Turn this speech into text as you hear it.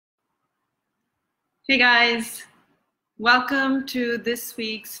Hey guys, welcome to this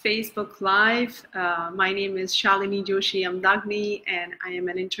week's Facebook Live. My name is Shalini Joshi Amdagni, and I am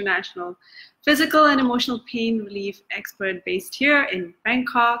an international physical and emotional pain relief expert based here in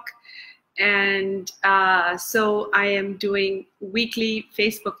Bangkok. And so I am doing weekly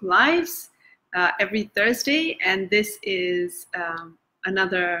Facebook Lives every Thursday, and this is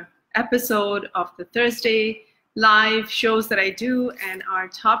another episode of the Thursday live shows that I do. And our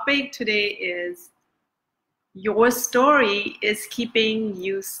topic today is your story is keeping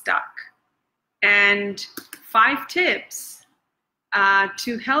you stuck, and 5 tips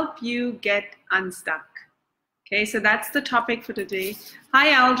to help you get unstuck. Okay, so that's the topic for today. Hi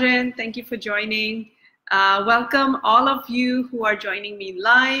Aldrin, thank you for joining. Welcome all of you who are joining me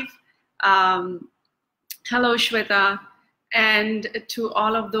live. Hello Shweta, and to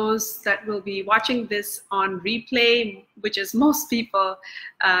all of those that will be watching this on replay, which is most people,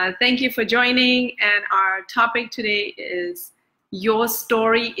 thank you for joining. And our topic today is your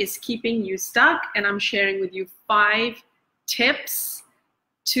story is keeping you stuck, and I'm sharing with you 5 tips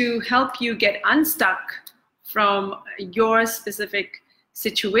to help you get unstuck from your specific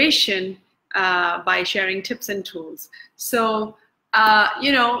situation by sharing tips and tools. So,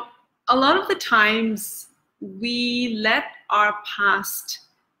 you know, a lot of the times we let our past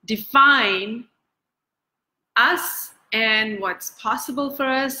define us and what's possible for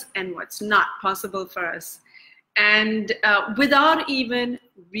us and what's not possible for us, and without even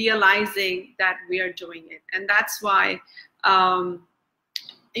realizing that we are doing it. And that's why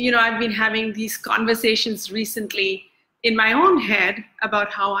you know, I've been having these conversations recently in my own head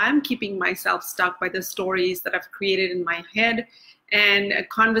about how I'm keeping myself stuck by the stories that I've created in my head, and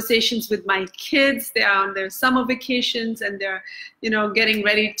conversations with my kids. They're on their summer vacations, and they're, you know, getting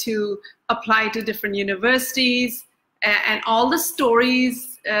ready to apply to different universities, and all the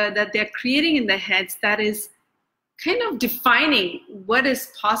stories that they're creating in their heads that is kind of defining what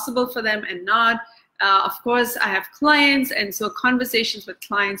is possible for them and not. Of course, I have clients, and so conversations with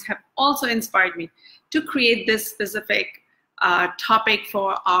clients have also inspired me to create this specific topic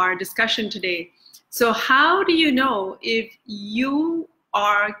for our discussion today. So how do you know if you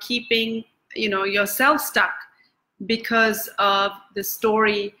are keeping, you know, yourself stuck because of the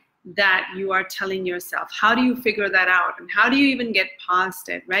story that you are telling yourself? How do you figure that out, and how do you even get past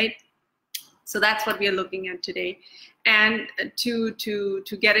it, right? So that's what we are looking at today. And to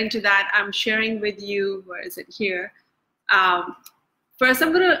get into that, I'm sharing with you, where is it here? First,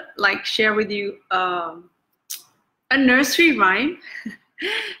 I'm gonna like share with you a nursery rhyme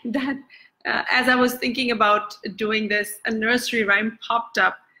that as I was thinking about doing this, a nursery rhyme popped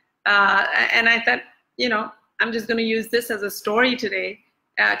up, and I thought, you know, I'm just gonna use this as a story today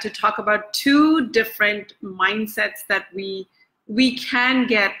to talk about 2 different mindsets that we can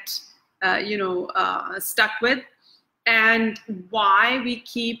get you know, stuck with, and why we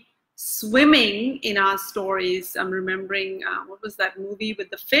keep swimming in our stories. I'm remembering, what was that movie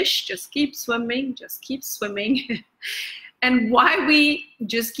with the fish? Just keep swimming, just keep swimming. And why we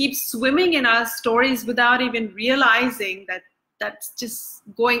just keep swimming in our stories without even realizing that that's just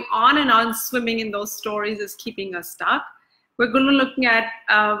going on and on. Swimming in those stories is keeping us stuck. We're going to look at,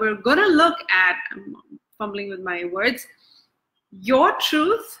 I'm fumbling with my words, your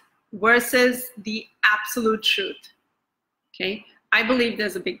truth versus the absolute truth. Okay, I believe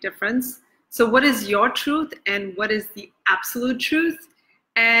there's a big difference. So what is your truth and what is the absolute truth?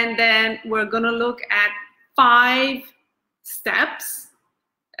 And then we're going to look at 5 steps.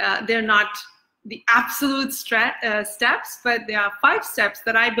 They're not the absolute steps, but there are 5 steps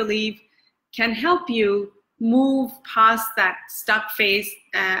that I believe can help you move past that stuck phase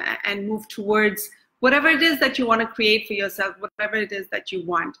and move towards whatever it is that you want to create for yourself, whatever it is that you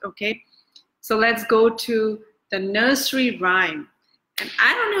want, okay? So let's go to the nursery rhyme. And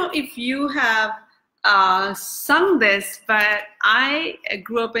I don't know if you have sung this, but I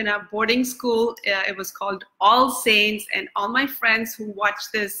grew up in a boarding school. It was called All Saints, and all my friends who watch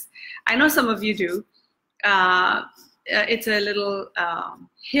this, I know some of you do. It's a little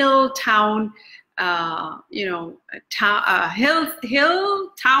hill town, you know, hill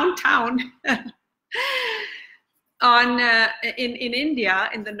town on in India,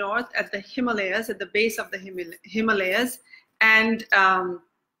 in the north, at the Himalayas, at the base of the Himalayas. And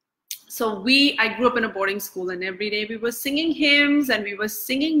so I grew up in a boarding school, and every day we were singing hymns and we were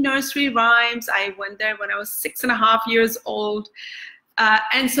singing nursery rhymes. I went there when I was 6.5 years old.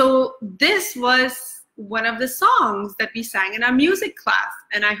 And so this was one of the songs that we sang in our music class.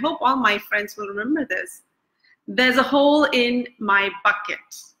 And I hope all my friends will remember this. There's a hole in my bucket,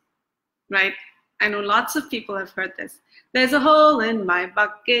 right? I know lots of people have heard this. There's a hole in my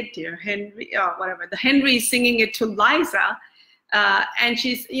bucket, dear Henry, or whatever. The Henry is singing it to Liza. And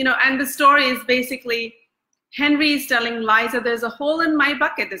she's, and the story is basically Henry is telling Liza, there's a hole in my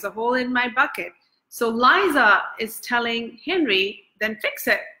bucket, there's a hole in my bucket. So Liza is telling Henry, then fix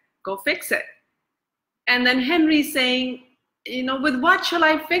it, go fix it. And then Henry's saying, with what shall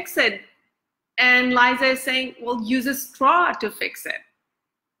I fix it? And Liza is saying, well, use a straw to fix it.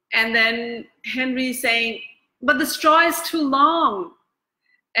 And then Henry's saying, but the straw is too long.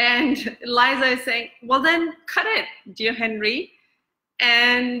 And Liza is saying, well, then cut it, dear Henry.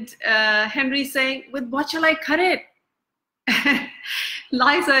 And Henry's saying, with what shall I cut it?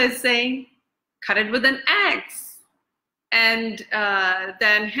 Liza is saying, cut it with an axe. And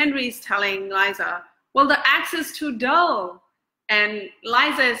then Henry's telling Liza, well, the axe is too dull. And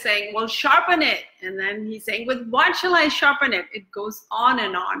Liza is saying, well, sharpen it. And then he's saying, with what shall I sharpen it? It goes on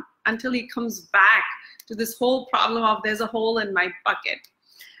until he comes back to this whole problem of there's a hole in my bucket.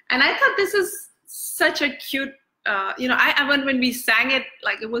 And I thought this is such a cute, when we sang it,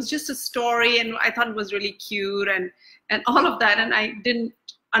 like it was just a story, and I thought it was really cute and all of that. And I didn't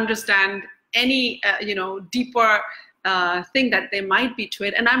understand any, deeper thing that there might be to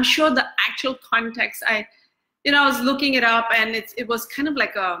it. And I'm sure the actual context, I was looking it up, and it was kind of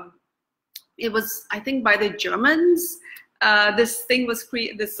like it was, I think, by the Germans. This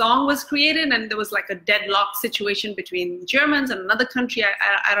song was created, and there was like a deadlock situation between Germans and another country.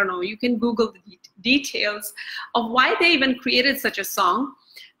 I don't know. You can Google the details of why they even created such a song.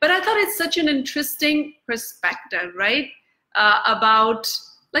 But I thought it's such an interesting perspective, right? About,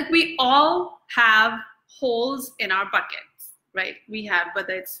 like, we all have holes in our buckets, right? We have,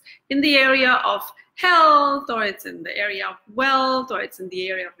 whether it's in the area of health, or it's in the area of wealth, or it's in the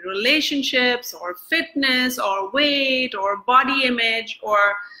area of relationships, or fitness, or weight, or body image,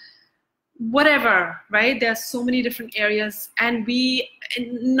 or whatever, right? There are so many different areas, and we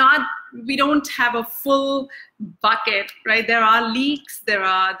don't have a full bucket, right? There are leaks,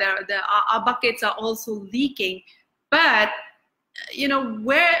 our buckets are also leaking. But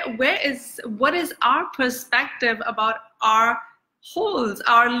what is our perspective about our holes,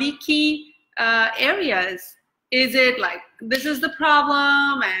 our leaky areas? Is it like, this is the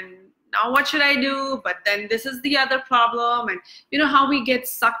problem, and now what should I do? But then this is the other problem. And how we get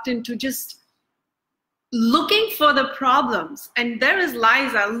sucked into just looking for the problems. And there is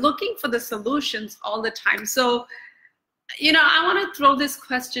Liza looking for the solutions all the time. So, I want to throw this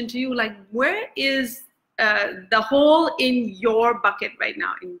question to you, like, where is the hole in your bucket right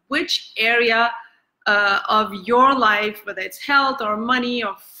now? In which area of your life, whether it's health or money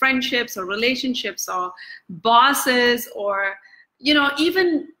or friendships or relationships or bosses, or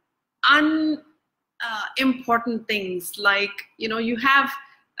even unimportant things, like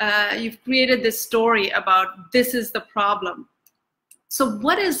you've created this story about this is the problem. So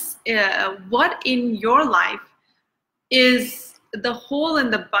what in your life is the hole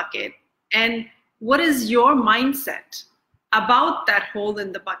in the bucket, and what is your mindset about that hole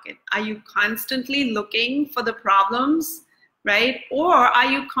in the bucket? Are you constantly looking for the problems, right? Or are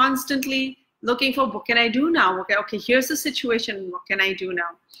you constantly looking for, what can I do now? Okay, here's the situation, what can I do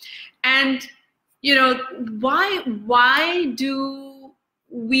now? And why do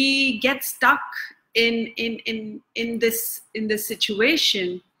we get stuck in this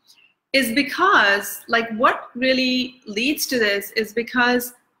situation? Is because, like, what really leads to this is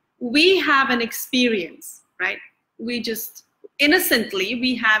because we have an experience, right? We just innocently,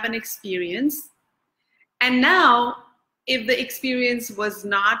 we have an experience. And now, if the experience was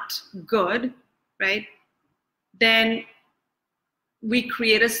not good, right, then we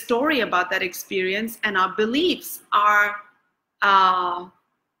create a story about that experience, and our beliefs are,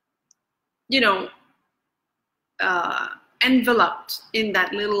 enveloped in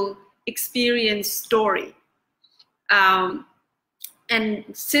that little experience story. And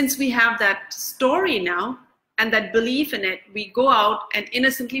since we have that story now, and that belief in it, we go out and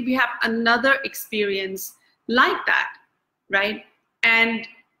innocently we have another experience like that, right? And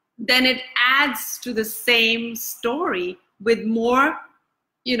then it adds to the same story with more,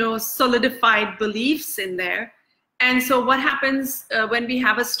 solidified beliefs in there. And so what happens when we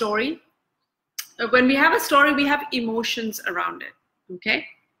have a story? When we have a story, we have emotions around it, okay?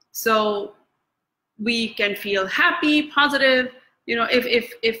 So we can feel happy, positive,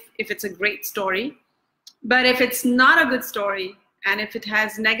 if it's a great story. But if it's not a good story, and if it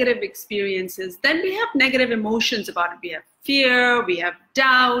has negative experiences, then we have negative emotions about it. We have fear, we have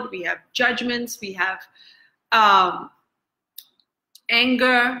doubt, we have judgments, we have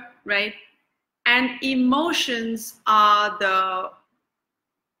anger, right? And emotions are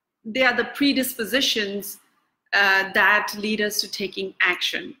they are the predispositions that lead us to taking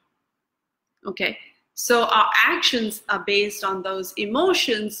action. Okay, so our actions are based on those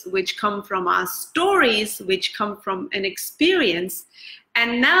emotions which come from our stories, which come from an experience,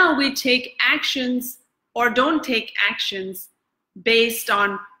 and now we take actions or don't take actions based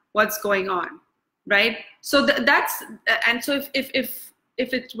on what's going on, right? So that's, and so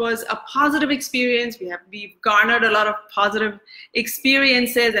if it was a positive experience, we've garnered a lot of positive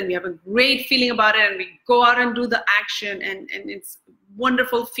experiences and we have a great feeling about it, and we go out and do the action, and it's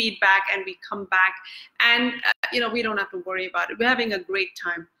wonderful feedback, and we come back and we don't have to worry about it. We're having a great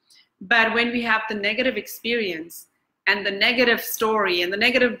time. But when we have the negative experience and the negative story and the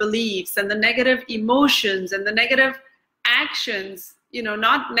negative beliefs and the negative emotions and the negative actions,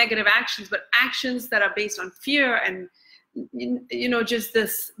 not negative actions, but actions that are based on fear and just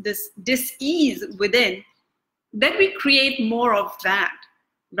this dis-ease within, then we create more of that,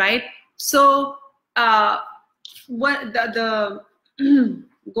 right? So what the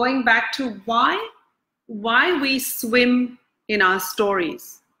going back to why we swim in our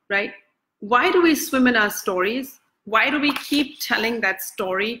stories, right? Why do we swim in our stories? Why do we keep telling that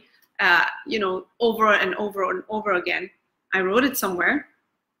story over and over and over again? I wrote it somewhere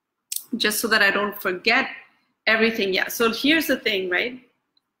just so that I don't forget everything. Yeah, so here's the thing, right?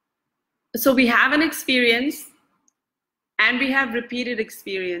 So we have an experience and we have repeated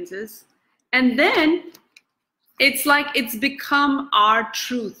experiences, and then it's like it's become our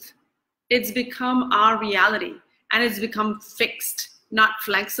truth. It's become our reality, and it's become fixed, not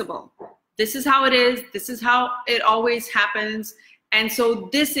flexible. This is how it is. This is how it always happens. And so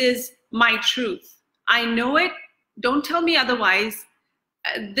this is my truth. I know it. Don't tell me otherwise.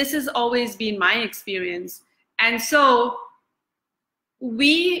 This has always been my experience. And so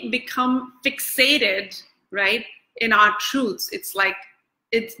we become fixated, right, in our truths. It's like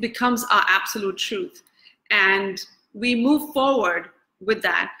it becomes our absolute truth. And we move forward with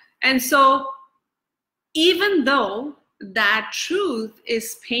that. And so even though that truth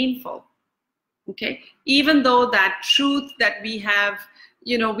is painful, okay, even though that truth that we have,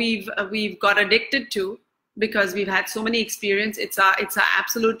 we've got addicted to because we've had so many experiences, it's our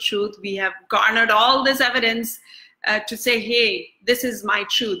absolute truth. We have garnered all this evidence to say, hey, this is my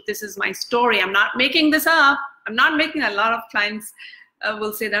truth. This is my story. I'm not making this up. I'm not making, a lot of clients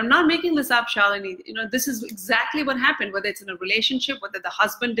will say that I'm not making this up, Shalini. This is exactly what happened, whether it's in a relationship, whether the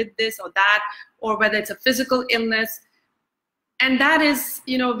husband did this or that, or whether it's a physical illness. And that is,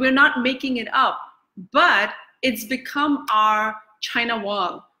 we're not making it up, but it's become our China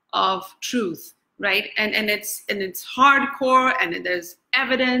wall of truth, right? And it's hardcore, and there's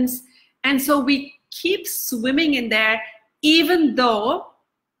evidence. And so we keep swimming in there, even though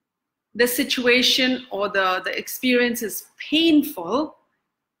the situation or the experience is painful,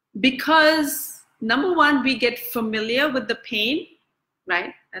 because number one, we get familiar with the pain,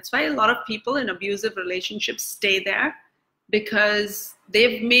 right? That's why a lot of people in abusive relationships stay there, because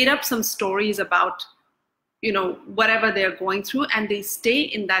they've made up some stories about, whatever they're going through, and they stay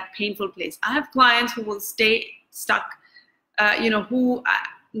in that painful place. I have clients who will stay stuck,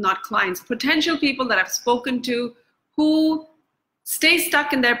 not clients, potential people that I've spoken to who stay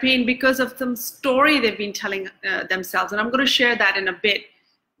stuck in their pain because of some story they've been telling themselves. And I'm going to share that in a bit.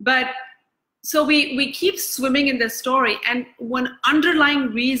 But so we keep swimming in this story. And one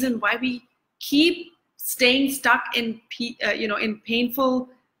underlying reason why we keep staying stuck in painful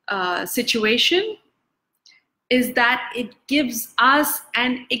situation is that it gives us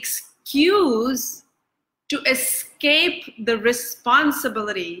an excuse to escape the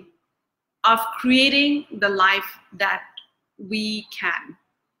responsibility of creating the life that we can.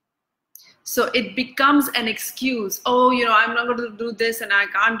 So it becomes an excuse. Oh, I'm not going to do this, and I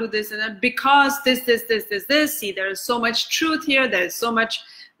can't do this, and because this. See, there is so much truth here. There is so much,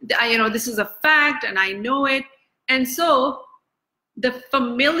 this is a fact, and I know it. And so the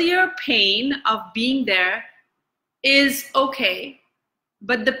familiar pain of being there is okay,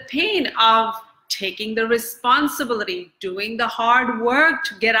 but the pain of taking the responsibility, doing the hard work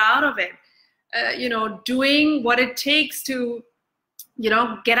to get out of it, doing what it takes to,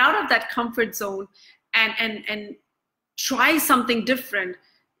 get out of that comfort zone and try something different.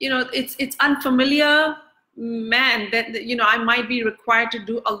 It's unfamiliar, man, that, I might be required to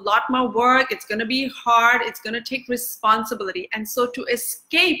do a lot more work. It's going to be hard. It's going to take responsibility. And so to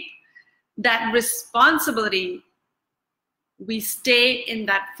escape that responsibility, we stay in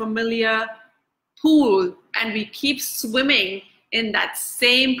that familiar pool, and we keep swimming in that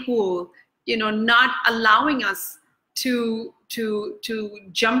same pool, not allowing us to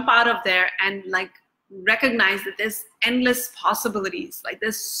jump out of there and like recognize that there's endless possibilities, like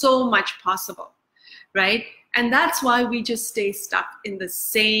there's so much possible, right? And that's why we just stay stuck in the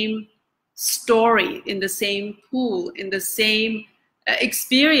same story, in the same pool, in the same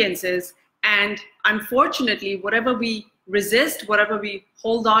experiences. And unfortunately, whatever we resist, whatever we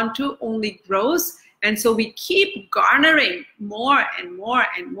hold on to only grows. And so we keep garnering more and more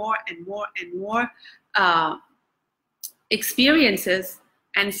and more and more and more experiences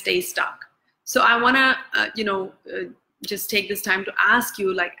and stay stuck. So I want to, just take this time to ask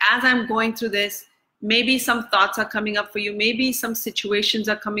you, like, as I'm going through this, maybe some thoughts are coming up for you, maybe some situations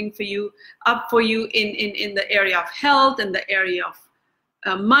are coming up for you in the area of health, in the area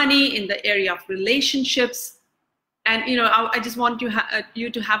of money, in the area of relationships. And, I just want you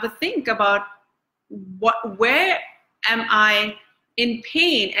to have a think about where am I in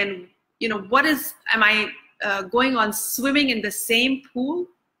pain, and, am I going on swimming in the same pool?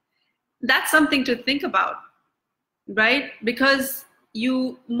 That's something to think about, right? Because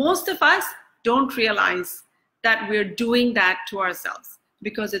most of us don't realize that we're doing that to ourselves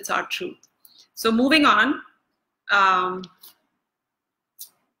because it's our truth. So moving on,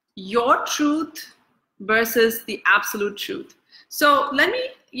 your truth versus the absolute truth. So let me,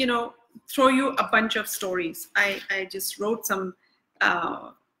 throw you a bunch of stories. I just wrote some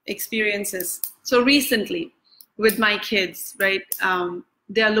experiences. So recently with my kids, right?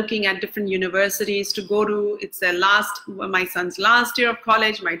 They're looking at different universities to go to. It's my son's last year of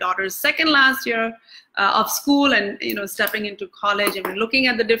college, my daughter's second last year of school, and stepping into college. And we're looking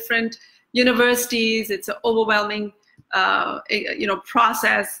at the different universities. It's an overwhelming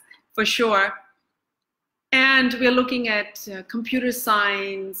process for sure. And we're looking at computer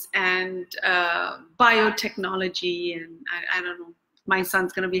science and biotechnology, and I don't know, my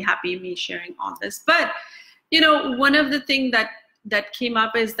son's gonna be happy me sharing all this. But one of the things that came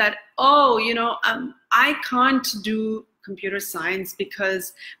up is that, I can't do computer science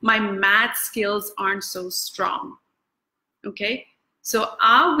because my math skills aren't so strong. Okay, so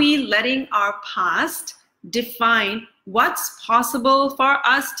are we letting our past define what's possible for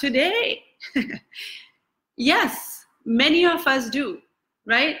us today? Yes, many of us do,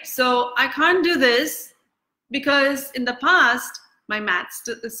 right? So I can't do this because in the past my math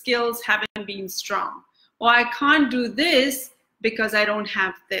skills haven't been strong, or I can't do this because I don't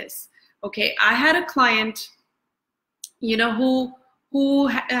have this. Okay, I had a client, who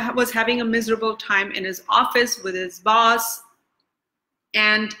was having a miserable time in his office with his boss,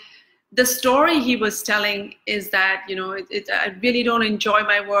 and the story he was telling is that, I really don't enjoy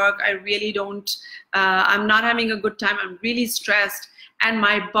my work. I really don't, I'm not having a good time. I'm really stressed. And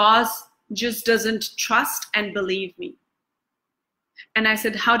my boss just doesn't trust and believe me. And I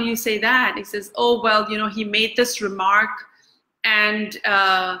said, how do you say that? He says, oh, well, he made this remark, and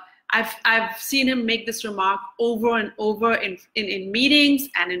I've seen him make this remark over and over in meetings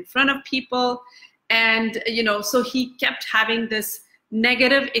and in front of people. And, so he kept having this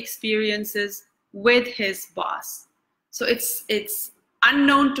negative experiences with his boss. So it's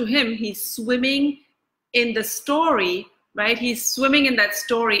unknown to him. He's swimming in the story, right? He's swimming in that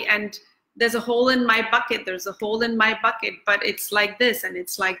story, and there's a hole in my bucket, there's a hole in my bucket, but it's like this and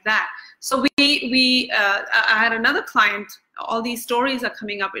it's like that. So I had another client. All these stories are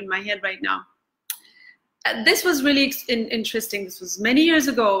coming up in my head right now. This was really interesting. This was many years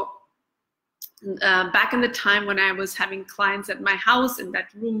ago. Back in the time when I was having clients at my house in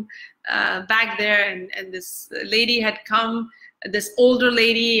that room back there, and this lady had come, this older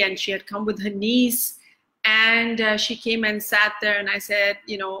lady, and she had come with her niece, and she came and sat there, and I said,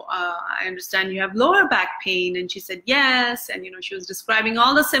 I understand you have lower back pain. And she said yes, and she was describing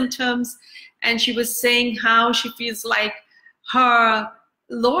all the symptoms, and she was saying how she feels like her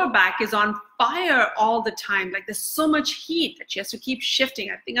lower back is on fire all the time, like there's so much heat that she has to keep shifting.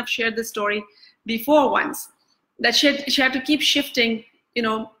 I think I've shared this story before once, that she had to keep shifting,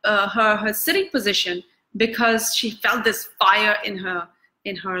 her sitting position because she felt this fire in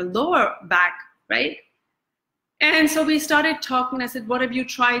her lower back, right? And so we started talking. I said, what have you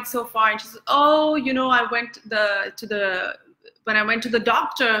tried so far? And she said, oh, I went when I went to the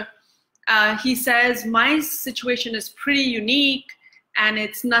doctor, he says my situation is pretty unique and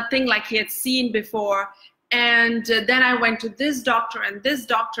it's nothing like he had seen before. And then I went to this doctor and this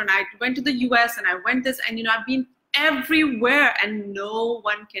doctor, and I went to the US and I went this, and I've been everywhere and no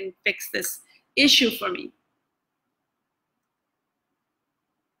one can fix this issue for me.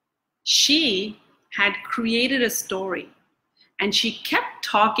 She had created a story, and she kept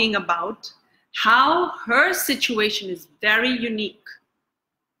talking about how her situation is very unique.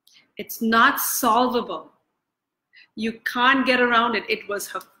 It's not solvable. You can't get around it. It was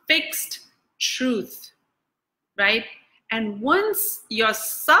her fixed truth, right? And once your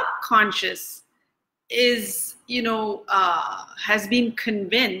subconscious is, has been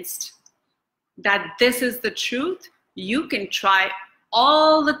convinced that this is the truth, you can try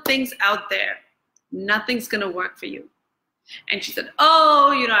all the things out there. Nothing's going to work for you. And she said,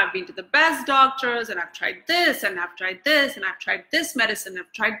 oh, I've been to the best doctors, and I've tried this, and I've tried this, and I've tried this medicine,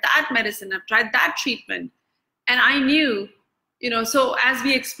 I've tried that medicine, I've tried that treatment. And I knew, so as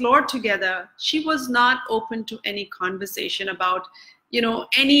we explored together, she was not open to any conversation about,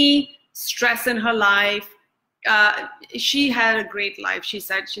 any stress in her life. She had a great life. She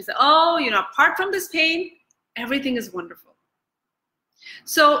said, oh, apart from this pain, everything is wonderful.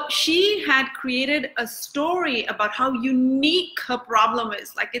 So she had created a story about how unique her problem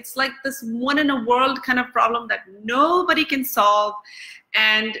is. Like, it's like this one in a world kind of problem that nobody can solve.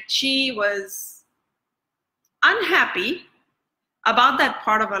 And she was unhappy about that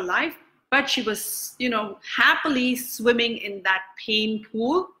part of her life, but she was, happily swimming in that pain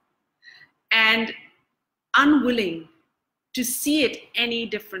pool and unwilling to see it any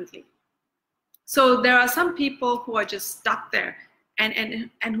differently. So there are some people who are just stuck there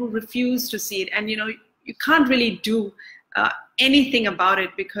and who refuse to see it. And you can't really do anything about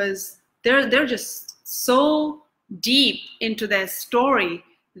it, because they're just so deep into their story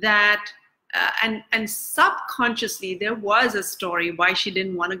that and subconsciously there was a story why she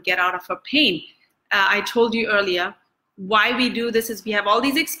didn't want to get out of her pain. I told you earlier, why we do this is we have all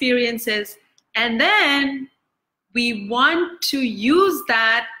these experiences, and then we want to use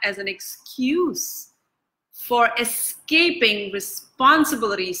that as an excuse for escaping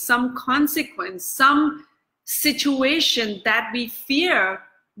responsibility, some consequence, some situation that we fear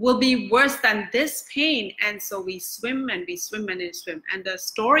will be worse than this pain. And so we swim and we swim and we swim. And the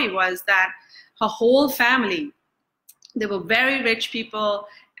story was that her whole family, they were very rich people,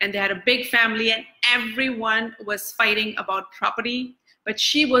 and they had a big family, and everyone was fighting about property. But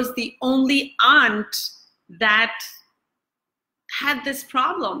she was the only aunt that had this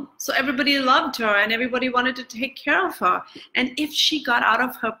problem. So everybody loved her and everybody wanted to take care of her. And if she got out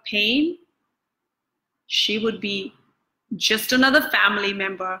of her pain, she would be just another family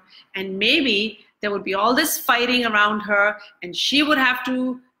member, and maybe there would be all this fighting around her, and she would have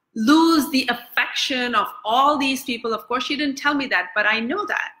to lose the affection of all these people. Of course, she didn't tell me that, but I know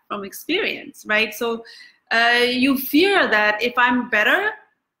that from experience, right? So you fear that if I'm better,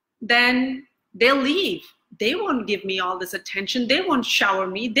 then they'll leave. They won't give me all this attention. They won't shower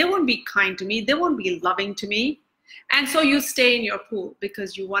me. They won't be kind to me. They won't be loving to me. And so you stay in your pool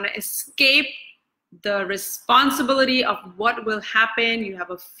because you want to escape the responsibility of what will happen. You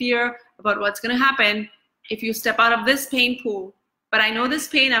have a fear about what's going to happen if you step out of this pain pool. But I know this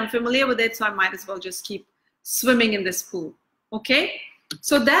pain, I'm familiar with it, so I might as well just keep swimming in this pool. Okay?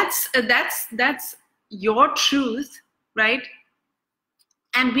 So that's your truth, right?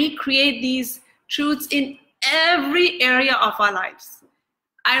 And we create these truths in every area of our lives.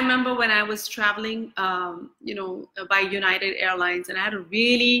 I remember when I was traveling, by United Airlines, and I had a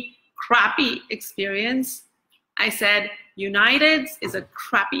really crappy experience. I said, United is a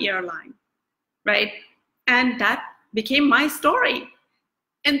crappy airline, right? And that became my story.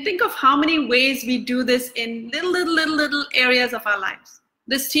 And think of how many ways we do this in little areas of our lives.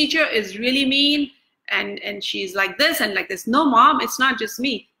 This teacher is really mean, and she's like this and like this. No, mom, it's not just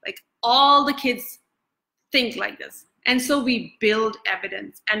me. Like, all the kids think like this. And so we build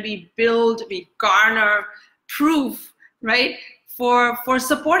evidence, and we garner proof, right, for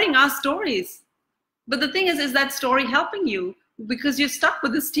supporting our stories. But the thing is that story helping you? Because you're stuck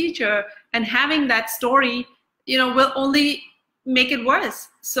with this teacher, and having that story, will only make it worse.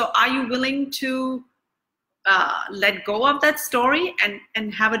 So are you willing to let go of that story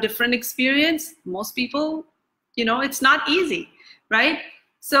and have a different experience? Most people, it's not easy, right?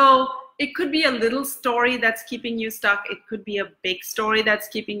 So it could be a little story that's keeping you stuck. It could be a big story that's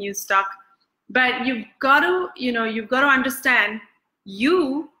keeping you stuck. But you've got to understand,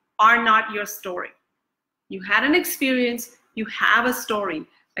 you are not your story. You had an experience, you have a story.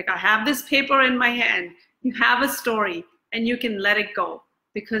 Like, I have this paper in my hand, you have a story, and you can let it go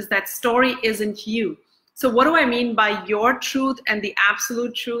because that story isn't you. So what do I mean by your truth and the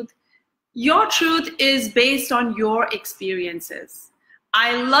absolute truth? Your truth is based on your experiences.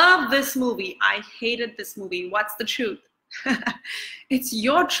 I love this movie. I hated this movie. What's the truth? It's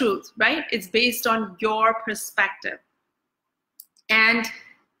your truth, right? It's based on your perspective. And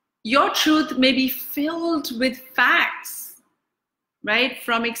your truth may be filled with facts, right?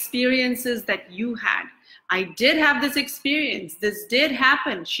 From experiences that you had. I did have this experience. This did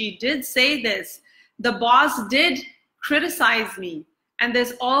happen. She did say this. The boss did criticize me. And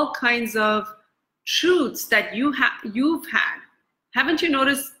there's all kinds of truths that you've had. Haven't you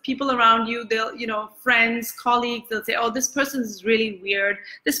noticed people around you, they'll, you know, friends, colleagues, they'll say, oh, this person is really weird.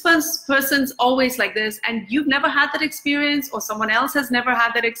 This person's always like this, and you've never had that experience, or someone else has never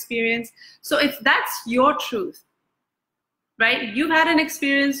had that experience. So if that's your truth, right? You've had an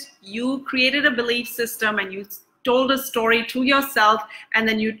experience, you created a belief system, and you told a story to yourself, and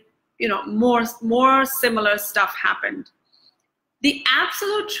then you know, more similar stuff happened. The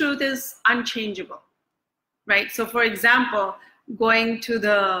absolute truth is unchangeable, right? So for example, going to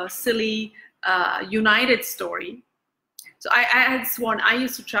the silly United story. So I had sworn, I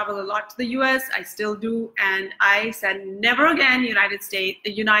used to travel a lot to the US, I still do, and I said, never again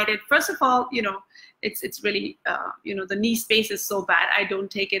United. First of all, you know, it's really, you know, the knee space is so bad, I don't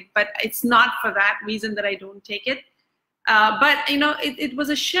take it, but it's not for that reason that I don't take it. But, you know, it was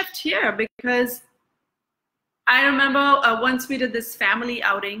a shift here, because I remember once we did this family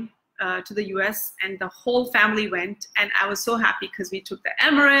outing to the US, and the whole family went, and I was so happy because we took the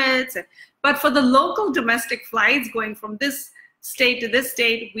Emirates. But for the local domestic flights going from this state to this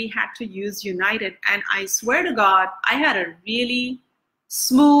state, we had to use United. And I swear to God, I had a really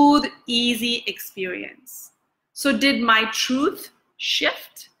smooth, easy experience. So did my truth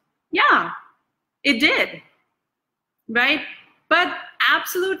shift? Yeah, it did, right? But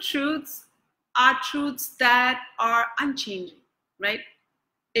absolute truths are truths that are unchanging, right?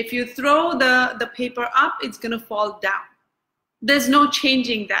 If you throw the paper up, it's going to fall down. There's no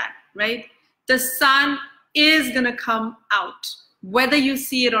changing that, right? The sun is going to come out, whether you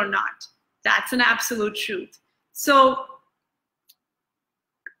see it or not. That's an absolute truth. So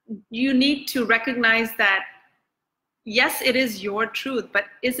you need to recognize that, yes, it is your truth, but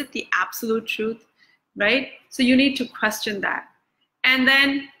is it the absolute truth, right? So you need to question that. And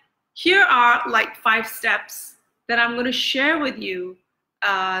then here are like 5 steps that I'm going to share with you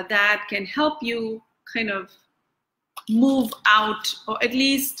that can help you kind of move out, or at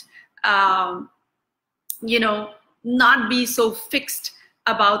least, you know, not be so fixed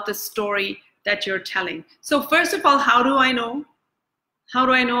about the story that you're telling. So first of all, how do I know? How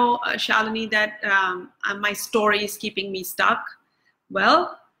do I know, Shalini, that my story is keeping me stuck?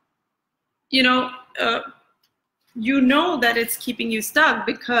 Well, you know that it's keeping you stuck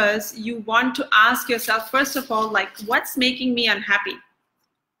because you want to ask yourself, first of all, like, what's making me unhappy?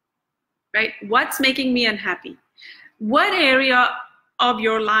 Right? What's making me unhappy? What area of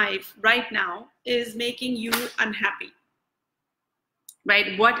your life right now is making you unhappy?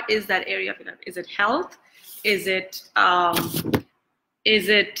 Right? What is that area of your life? Is it health? Is it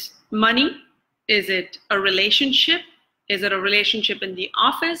money? Is it a relationship? Is it a relationship in the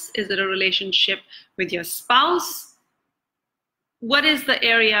office? Is it a relationship with your spouse? What is the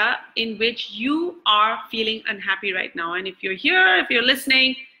area in which you are feeling unhappy right now? And if you're here, if you're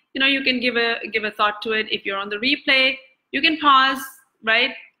listening, you know, you can give a thought to it. If you're on the replay, you can pause,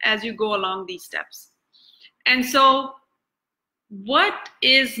 right, as you go along these steps. And so, what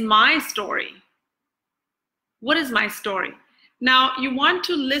is my story? What is my story? Now, you want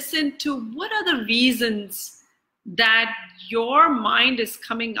to listen to what are the reasons that your mind is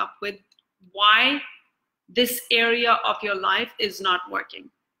coming up with why this area of your life is not working.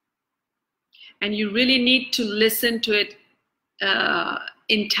 And you really need to listen to it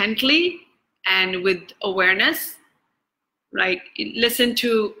intently and with awareness, right? Listen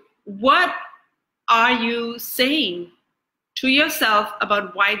to what are you saying to yourself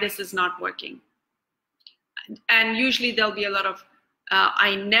about why this is not working. And usually there'll be a lot of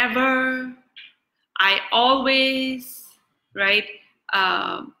I never, I always, right?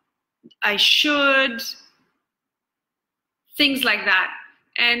 I should, things like that.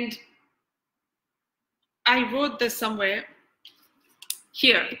 And I wrote this somewhere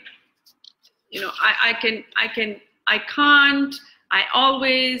here. You know, I can't, I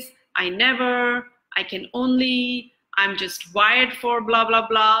always, I never, I can only, I'm just wired for blah, blah,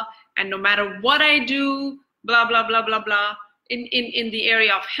 blah. And no matter what I do, blah, blah, blah, blah, blah. In the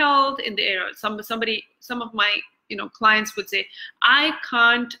area of health, in the area, some of my, you know, clients would say, I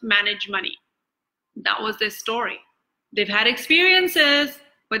can't manage money. That was their story. They've had experiences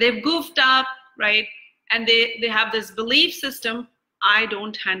where they've goofed up, right? And they have this belief system, I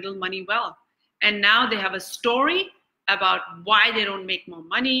don't handle money well. And now they have a story about why they don't make more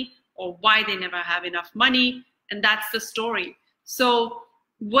money or why they never have enough money. And that's the story. So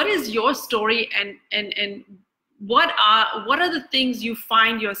what is your story, and what are the things you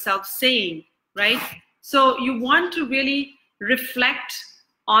find yourself saying, right? So you want to really reflect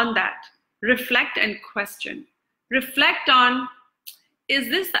on that. Reflect and question. Reflect on, is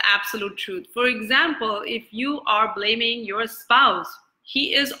this the absolute truth? For example, if you are blaming your spouse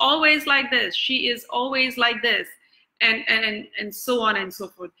He is always like this. She is always like this. And so on and so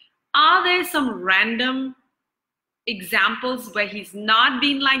forth. Are there some random examples where he's not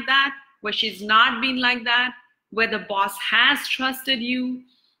been like that, where she's not been like that, where the boss has trusted you,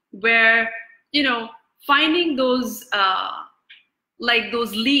 where, you know, finding those like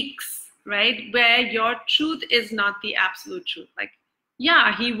those leaks, right, where your truth is not the absolute truth. Like,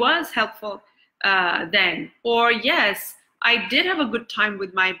 yeah, he was helpful then, or yes, I did have a good time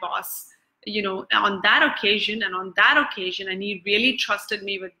with my boss, you know, on that occasion and on that occasion, and he really trusted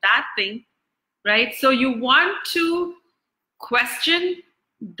me with that thing, right? So you want to question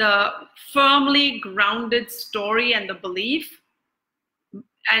the firmly grounded story and the belief,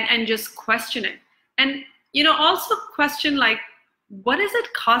 and just question it. And, you know, also question, like, what is it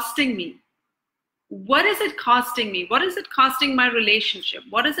costing me? What is it costing me? What is it costing my relationship?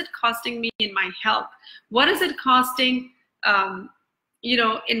 What is it costing me in my health? What is it costing, you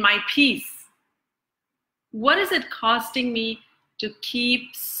know, in my peace? What is it costing me to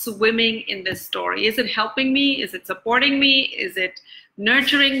keep swimming in this story? Is it helping me? Is it supporting me? Is it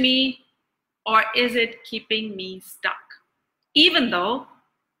nurturing me? Or is it keeping me stuck? Even though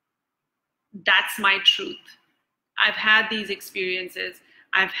that's my truth. I've had these experiences.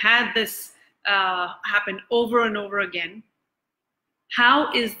 I've had this happen over and over again.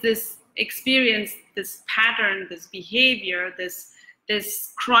 How is this experience, this pattern, this behavior,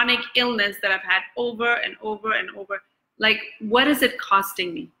 this chronic illness that I've had over and over and over, like, what is it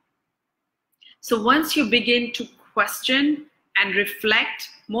costing me? So once you begin to question and reflect,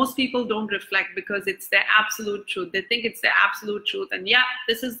 most people don't reflect because it's their absolute truth. They think it's their absolute truth, and yeah,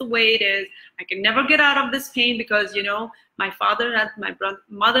 this is the way it is. I can never get out of this pain because, you know, my father has, my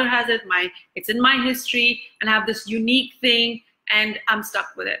mother has it, it's in my history, and I have this unique thing, and I'm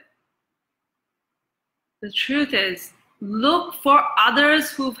stuck with it. The truth is, look for others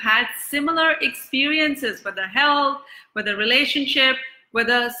who've had similar experiences, whether health, whether relationship,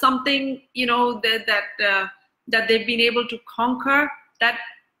 whether something, you know, that they've been able to conquer, that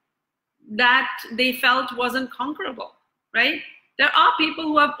they felt wasn't conquerable, right? There are people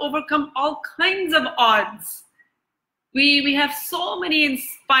who have overcome all kinds of odds. We have so many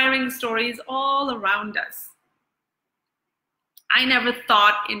inspiring stories all around us. I never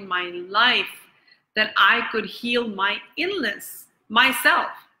thought in my life that I could heal my illness myself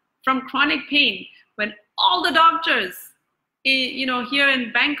from chronic pain when all the doctors, you know, here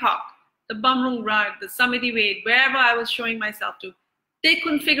in Bangkok, the Bumrung Rag, the Samiti Ved, wherever I was showing myself to, they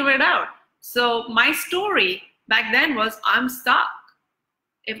couldn't figure it out. So my story back then was, I'm stuck.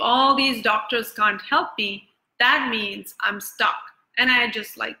 If all these doctors can't help me, that means I'm stuck. And I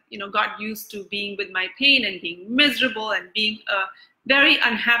just, like, you know, got used to being with my pain and being miserable and being a very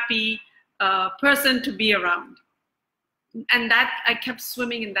unhappy person to be around. And that I kept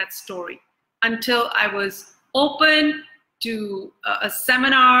swimming in that story until I was open to a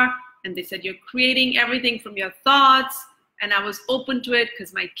seminar, and they said, you're creating everything from your thoughts. And I was open to it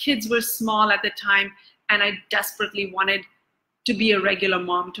because my kids were small at the time, and I desperately wanted to be a regular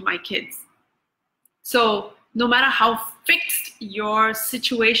mom to my kids. So no matter how fixed your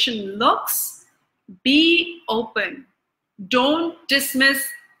situation looks, be open. Don't dismiss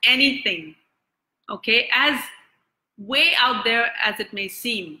anything, okay? As way out there as it may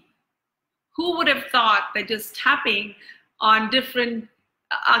seem. Who would have thought that just tapping on different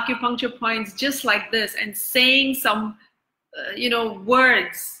acupuncture points just like this and saying some you know,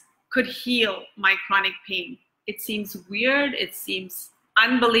 words could heal my chronic pain? It seems weird, it seems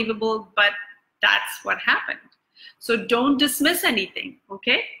unbelievable, but that's what happened. So don't dismiss anything,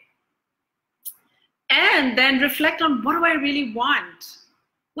 okay? And then reflect on, what do I really want?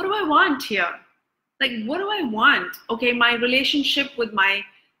 What do I want here? Like, what do I want? Okay, my relationship with my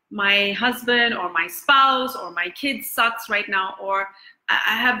husband or my spouse or my kids sucks right now, or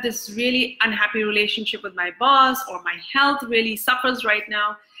I have this really unhappy relationship with my boss, or my health really suffers right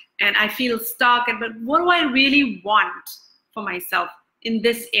now and I feel stuck. But what do I really want for myself in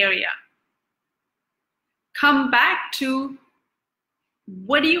this area? Come back to,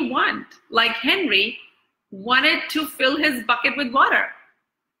 what do you want? Like Henry wanted to fill his bucket with water,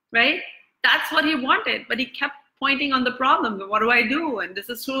 right? That's what he wanted, but he kept pointing on the problem. What do I do? And this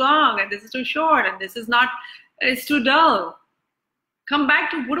is too long, and this is too short, and this is not, it's too dull. Come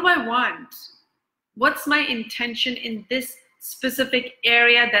back to, what do I want? What's my intention in this specific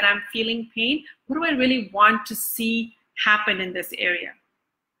area that I'm feeling pain? What do I really want to see happen in this area?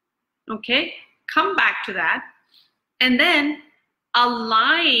 Okay, come back to that, and then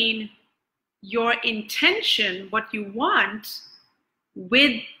align your intention, what you want,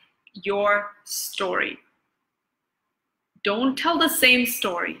 with your story. Don't tell the same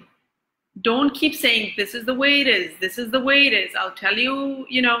story. Don't keep saying, this is the way it is. This is the way it is. I'll tell you,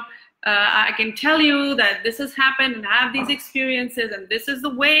 I can tell you that this has happened and I have these experiences and this is the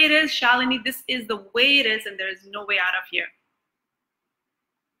way it is, Shalini. This is the way it is and there is no way out of here.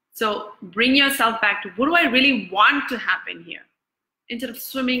 So bring yourself back to, what do I really want to happen here? Instead of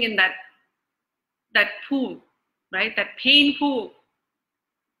swimming in that pool, right? That pain pool.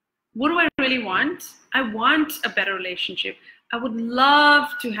 What do I really want? I want a better relationship. I would love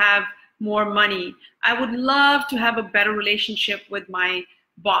to have more money. I would love to have a better relationship with my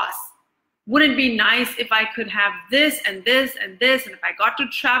boss. Wouldn't it be nice if I could have this and this and this, and if I got to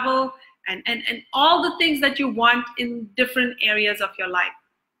travel and all the things that you want in different areas of your life.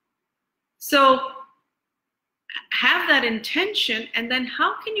 So have that intention, and then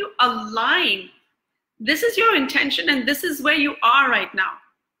how can you align? This is your intention and this is where you are right now,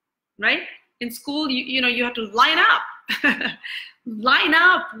 right? In school, you have to line up. Line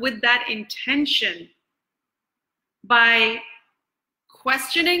up with that intention by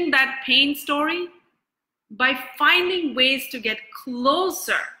questioning that pain story, by finding ways to get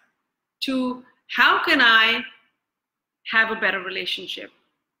closer to how can I have a better relationship?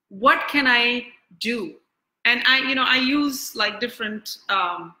 What can I do? And I use like different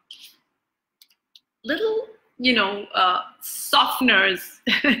little, softeners,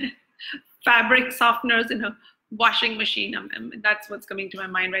 fabric softeners in a washing machine. That's what's coming to my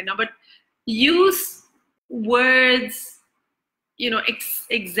mind right now. But use words,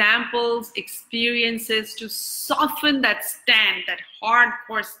 examples, experiences to soften that stand, that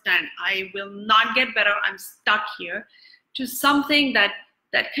hardcore stand. I will not get better. I'm stuck here. To something that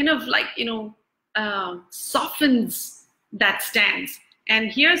kind of like, softens that stance.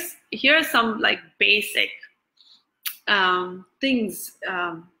 And here's some like basic things,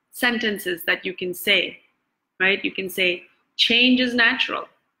 sentences that you can say, right? You can say, change is natural.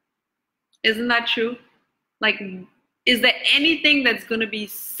 Isn't that true? Like, is there anything that's going to be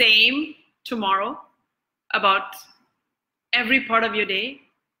same tomorrow about every part of your day?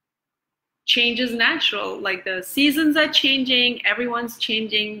 Change is natural. Like, the seasons are changing, everyone's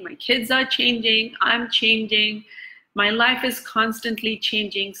changing, my kids are changing, I'm changing, my life is constantly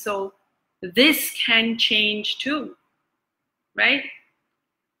changing. So this can change too, right?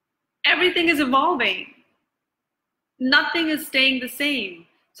 Everything is evolving. Nothing is staying the same.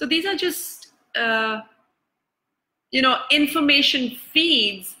 So these are just, information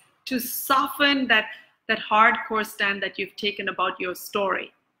feeds to soften that hardcore stand that you've taken about your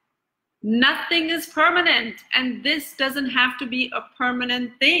story. Nothing is permanent, and this doesn't have to be a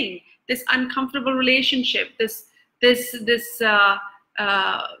permanent thing. This uncomfortable relationship, this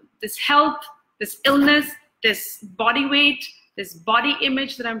health, this illness, this body weight, this body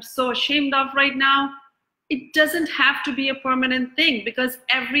image that I'm so ashamed of right now, it doesn't have to be a permanent thing, because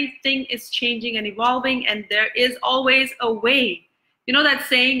everything is changing and evolving, and there is always a way. You know that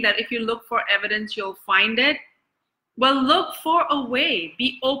saying that if you look for evidence, you'll find it? Well, look for a way.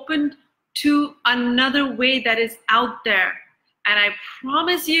 Be open to another way that is out there. And I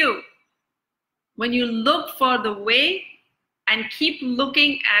promise you, when you look for the way and keep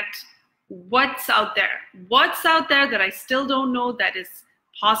looking at what's out there that I still don't know that is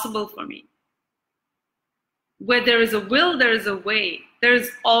possible for me. Where there is a will, there is a way. There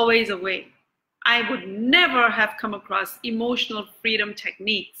is always a way. I would never have come across emotional freedom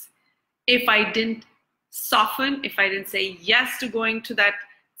techniques if I didn't soften, if I didn't say yes to going to that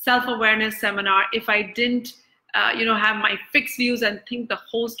self-awareness seminar, if I didn't have my fixed views and think the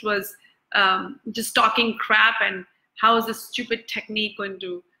host was just talking crap, and how is this stupid technique going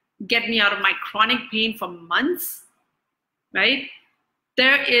to get me out of my chronic pain for months, right?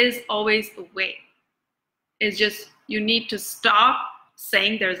 There is always a way. It's just you need to stop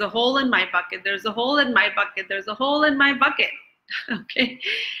saying there's a hole in my bucket, there's a hole in my bucket, there's a hole in my bucket, okay?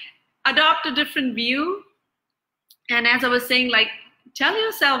 Adopt a different view. And as I was saying, like, tell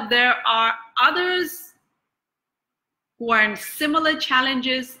yourself there are others who are in similar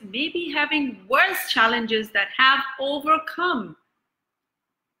challenges, maybe having worse challenges, that have overcome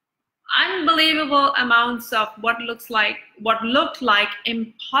unbelievable amounts of what looked like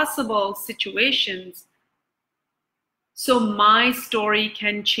impossible situations. So my story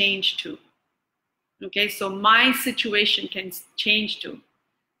can change too. Okay, so my situation can change too.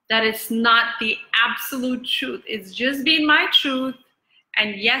 That is not the absolute truth. It's just been my truth.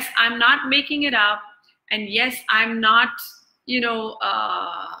 And yes, I'm not making it up. And yes, I'm not,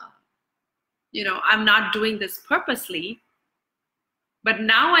 I'm not doing this purposely. But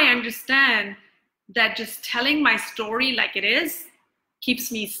now I understand that just telling my story like it is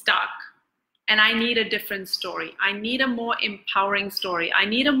keeps me stuck. and I need a different story. I need a more empowering story. I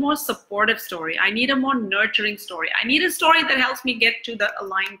need a more supportive story. I need a more nurturing story. I need a story that helps me get to the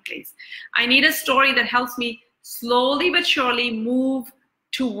aligned place. I need a story that helps me slowly but surely move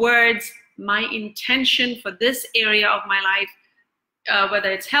towards my intention for this area of my life, whether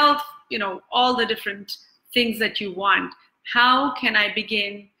it's health, all the different things that you want. How can I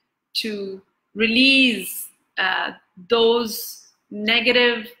begin to release those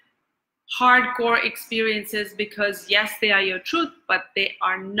negative, hardcore experiences? Because yes, they are your truth, but they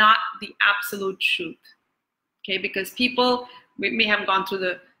are not the absolute truth. Okay, because people may have gone through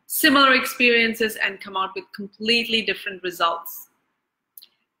the similar experiences and come out with completely different results.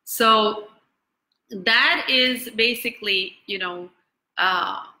 So that is basically,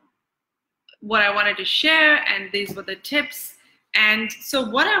 what I wanted to share, and these were the tips. And so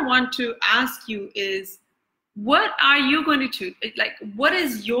what I want to ask you is, what are you going to do? Like, what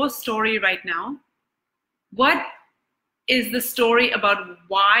is your story right now? What is the story about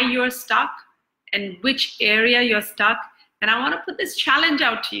why you're stuck and which area you're stuck? And I want to put this challenge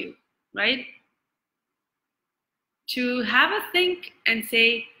out to you, right? To have a think and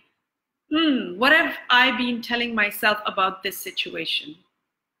say, what have I been telling myself about this situation?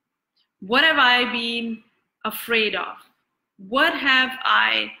 What have I been afraid of? What have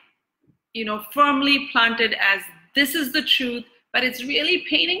I, firmly planted as this is the truth, but it's really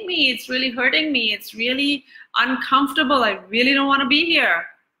paining me, it's really hurting me, it's really uncomfortable, I really don't want to be here.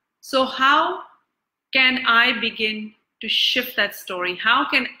 So how can I begin to shift that story? How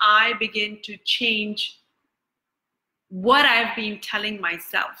can I begin to change what I've been telling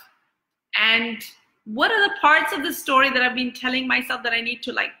myself? And what are the parts of the story that I've been telling myself that I need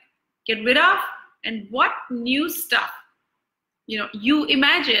to get rid of? And what new stuff? You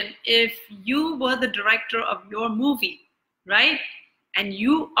imagine if you were the director of your movie, right? And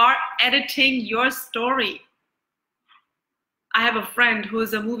you are editing your story. I have a friend who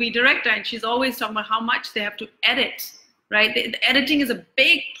is a movie director, and she's always talking about how much they have to edit, right? The editing is a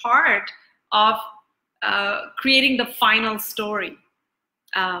big part of creating the final story.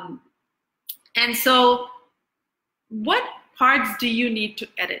 And so what parts do you need to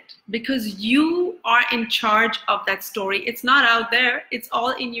edit? Because you are in charge of that story. It's not out there, it's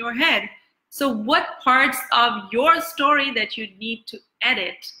all in your head. So what parts of your story that you need to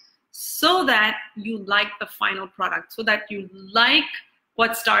edit so that you like the final product, so that you like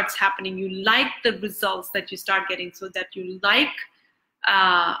what starts happening, you like the results that you start getting, so that you like,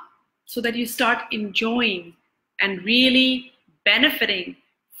 so that you start enjoying and really benefiting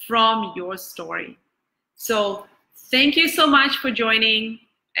from your story. So thank you so much for joining,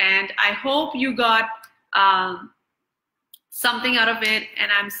 and I hope you got something out of it.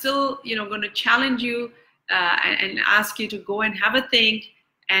 And I'm still, going to challenge you and ask you to go and have a think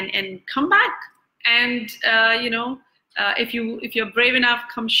and come back. And if you're brave enough,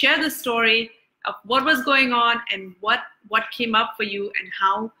 come share the story of what was going on and what came up for you and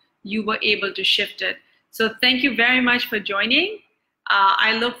how you were able to shift it. So thank you very much for joining.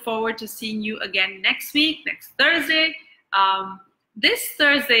 I look forward to seeing you again next week, next Thursday.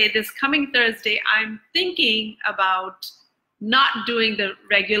 This coming Thursday, I'm thinking about not doing the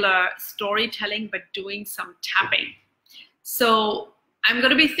regular storytelling, but doing some tapping. So I'm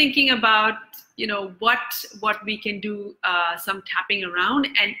going to be thinking about, what we can do some tapping around.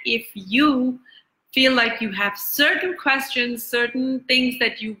 And if you feel like you have certain questions, certain things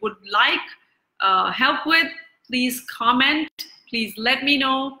that you would like help with, please comment. Please let me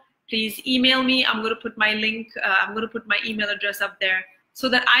know. Please email me. I'm going to put my link, I'm going to put my email address up there so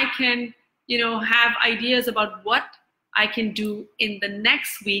that I can, have ideas about what I can do in the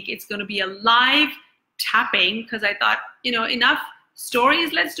next week. It's going to be a live tapping because I thought, enough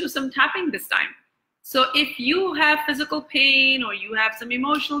stories, let's do some tapping this time. So if you have physical pain, or you have some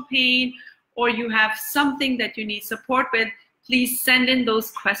emotional pain, or you have something that you need support with, please send in those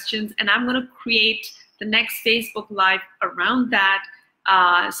questions, and I'm going to create the next Facebook Live around that.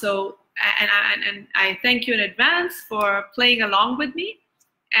 So I thank you in advance for playing along with me,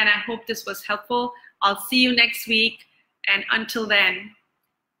 and I hope this was helpful. I'll see you next week, and until then,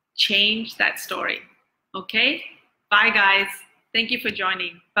 change that story. Okay? Bye, guys. Thank you for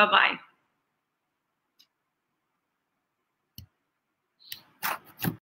joining. Bye-bye.